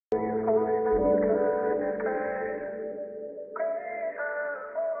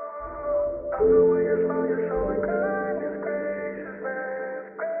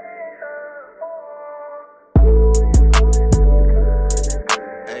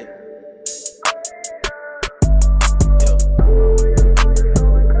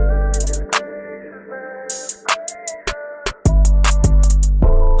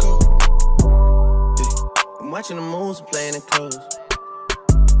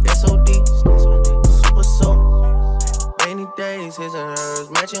days, his and hers,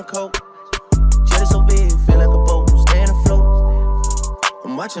 matching coat. Jet is so big, feel like a boat, staying afloat.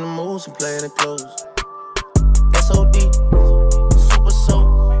 I'm watching the moves and playing it close. SOD, super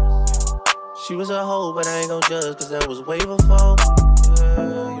soap. She was a hoe, but I ain't gon' judge, cause that was way before.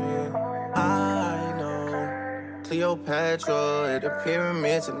 Yeah. I know Cleopatra at the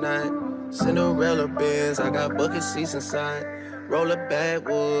pyramid tonight. Cinderella Benz, I got bucket seats inside. Roll a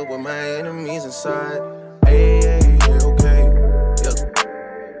backwood with my enemies inside. Hey, okay, yeah.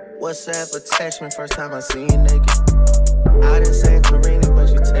 WhatsApp attachment, first time I seen you naked. I didn't say Karina, but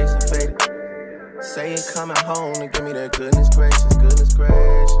you tasting faded. Say you coming home and give me that goodness gracious, goodness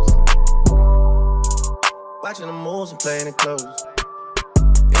gracious. Watching the moves and playing it close.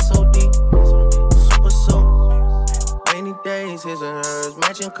 SOD, super soap. Rainy days, his and hers,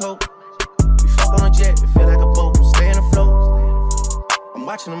 matching coat. We fuck on a jet, it feel like a boat, staying afloat. I'm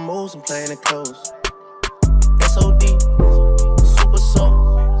watching the moves and playing it close. SOD, super soap.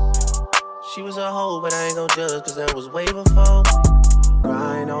 She was a hoe, but I ain't gon' judge, cause that was way before.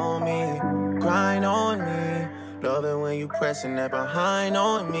 Grind on me, grind on me. Love it when you pressing that behind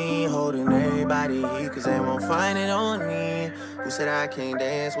on me. Holding everybody heat, cause they won't find it on me. Who said I can't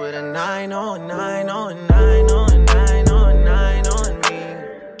dance with a 9 on 9 on 9 on 9 on 9 on me?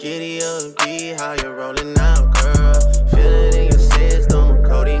 Giddy up, giddy, how you rolling out, girl? Feel it in your system,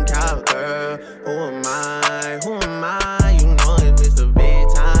 codeine cow, girl. Who am I? Who am I? You know it's Mr. Big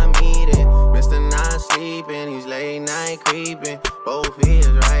Time Eating, Mr. Not Sleeping, he's late night creeping. Both his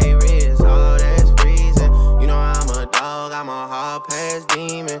right wrists, all that's freezing. You know I'm a dog, I'm a hard pass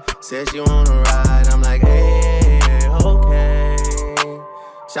demon. Said she wanna ride, I'm like, hey, okay.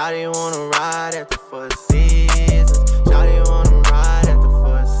 Shawty wanna ride at the first season. Shawty wanna ride at the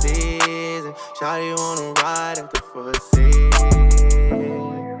first season. Shawty wanna ride at the first season.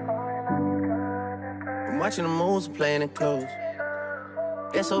 I'm watching the moves and playing it close.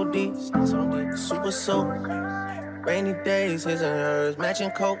 SOD, super soap. Rainy days, his and hers,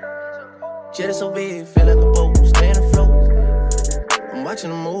 matching coat. Jet is so big, feel like a boat, staying afloat. I'm watching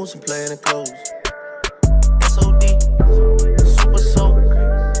the moves and playing it close. SOD, super soap.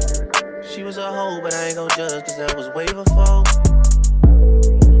 She was a hoe, but I ain't gon' judge, cause that was way before.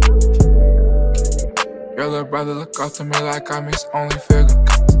 Your little brother look up to me like I'm his only figure.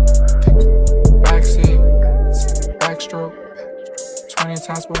 Backseat, backstroke. 20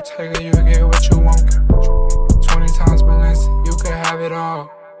 times Bottega, you get what you want. 20 times Balenci, you can have it all.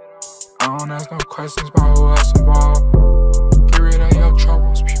 I don't ask no questions about who else involved. Get rid of your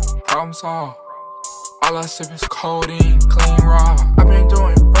troubles, problem solved. All I sip is codeine, clean raw. I've been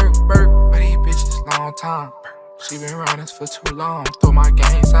doing burp for these bitches long time. She been riding for too long, throw my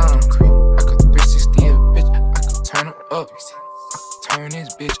games on. I could 360 a bitch, I could turn her up. I could turn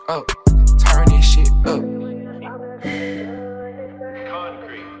this bitch up, I could turn this shit up.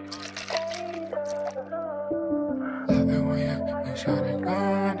 Love it when you shot it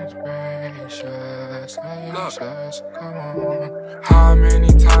on, it's gracious. Come on. How many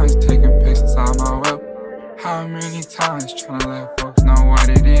times taking pics inside my whip? How many times tryna let folks know what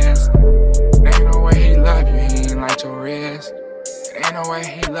it is? Ain't no way he love you, he ain't like your wrist. Ain't no way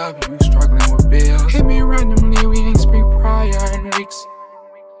he love you, struggling with bills. Hit me randomly, we ain't speak prior in weeks.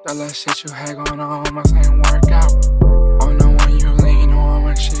 That little shit you had going on must ain't work out. Oh no, when you lean on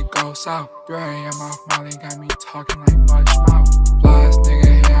when shit goes south. Dre and my Molly got me talking like much mouth. Last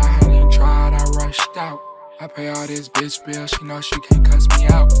nigga here, I hadn't even tried, I rushed out. I pay all this bitch bill, she know she can't cuss me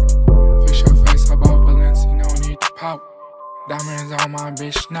out. Fix your face about Balenci, no need to pout. Diamonds on my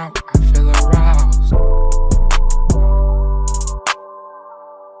bitch now, I feel aroused.